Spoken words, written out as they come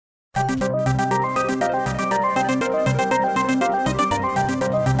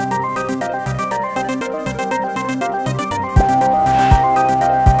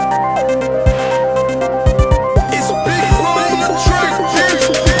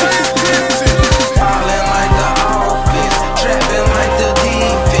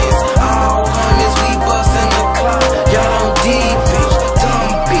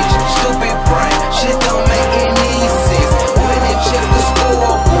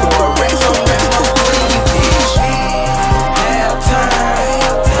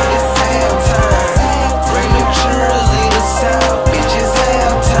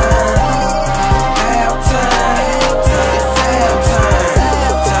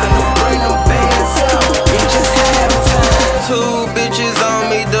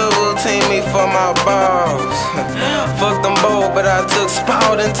But I took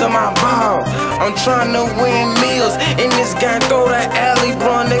Spout into my ball. I'm trying to win meals in this game. Throw the alley,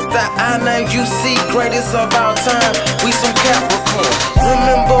 run next to I-9UC, greatest of all time. We some Capricorn.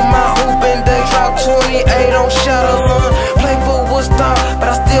 Remember my hooping day, drop 28 on Shadowrun. Play for Woodstock,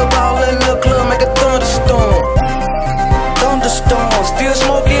 but I still ball in the club, make a thunderstorm. Thunderstorm, still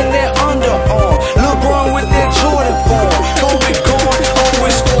smoking that underarm. LeBron with that Jordan form. Kobe going,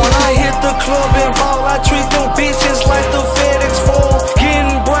 always scoring. I hit the club and ball. I treat them bitches like the FedEx form.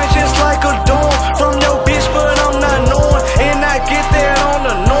 Getting branches like a dorm from your bitch, but I'm not knowing. And I get that on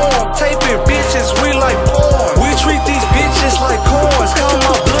the norm. Taping bitches, we like porn. We treat these bitches like corns. Call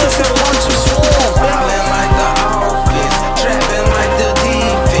my bloods and want to swarm. Ballin' like the offense, trapping like the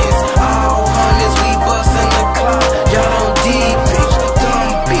defense. All hundreds, we bustin' the clock. Y'all don't deep bitch,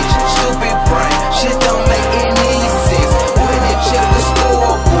 dumb bitch, stupid brain. Shit don't make any sense. When it check the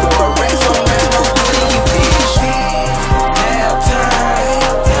scoreboard, racks on racks, no cleavage. Halftime,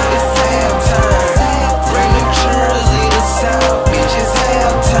 it's halftime. Bring them cheerleaders out, bitch, it's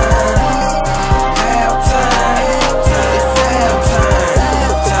halftime. Halftime, it's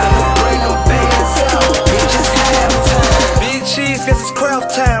halftime. Time to bring them bands out, bitch, it's halftime. Big cheese, guess it's craft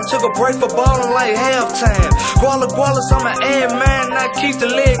time. Took a break for ballin' like halftime. Guala Gualas, I'm an man, I keep the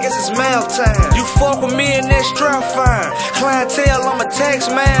leg, guess it's mouth time. You fuck with me and that strap fine. Clientele, I'm a tax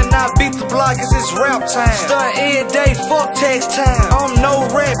man, I beat the block, guess it's rap time. Stunt every day, fuck tax time. I'm no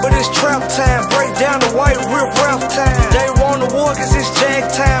rat, but it's trap time. Break down the white, rip rap time. They want the war, guess it's jag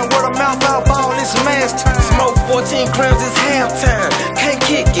time. Where the mouth out ball, it's mass time. Smoke 14 grams, it's halftime. Can't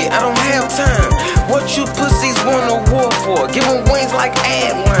kick it, I don't have time. What you pussies want a war for? Give them wings like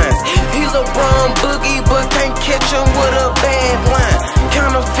ad lines. He LeBron Boogie, but can't catch him with a bad line.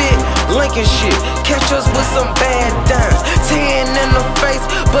 Counterfeit, Lincoln shit, catch us with some bad dimes. 10 in the face,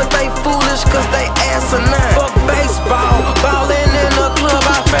 but they foolish cause they asinine. Fuck baseball, ballin' in the club,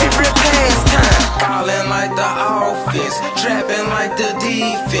 our favorite pastime. Ballin' like the offense, trapping like the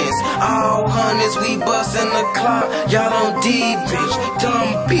defense. All hundreds, we bustin' the clock. Y'all don't deep bitch,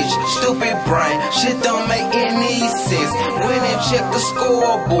 dumb bitch, stupid brain. Shit don't make any sense. When it check the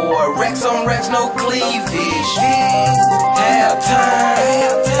scoreboard, racks on racks, no cleavage.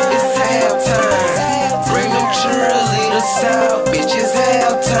 Halftime, it's halftime. Bring them cheerleaders out, bitch, it's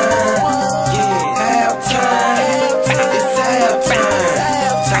halftime. Yeah, halftime, it's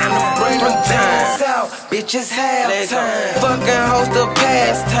halftime. Time to bring them dimes out, bitch, it's halftime. Fucking host a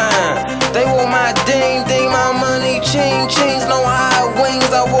pastime. They want my ding ding, my money ching chings, no high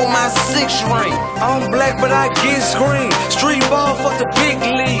wings. I want my 6 ring. I'm black, but I get green. Street ball, fuck the big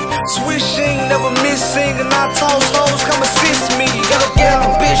league. Swishing, never missing, and I toss hoes, come assist me. Gotta get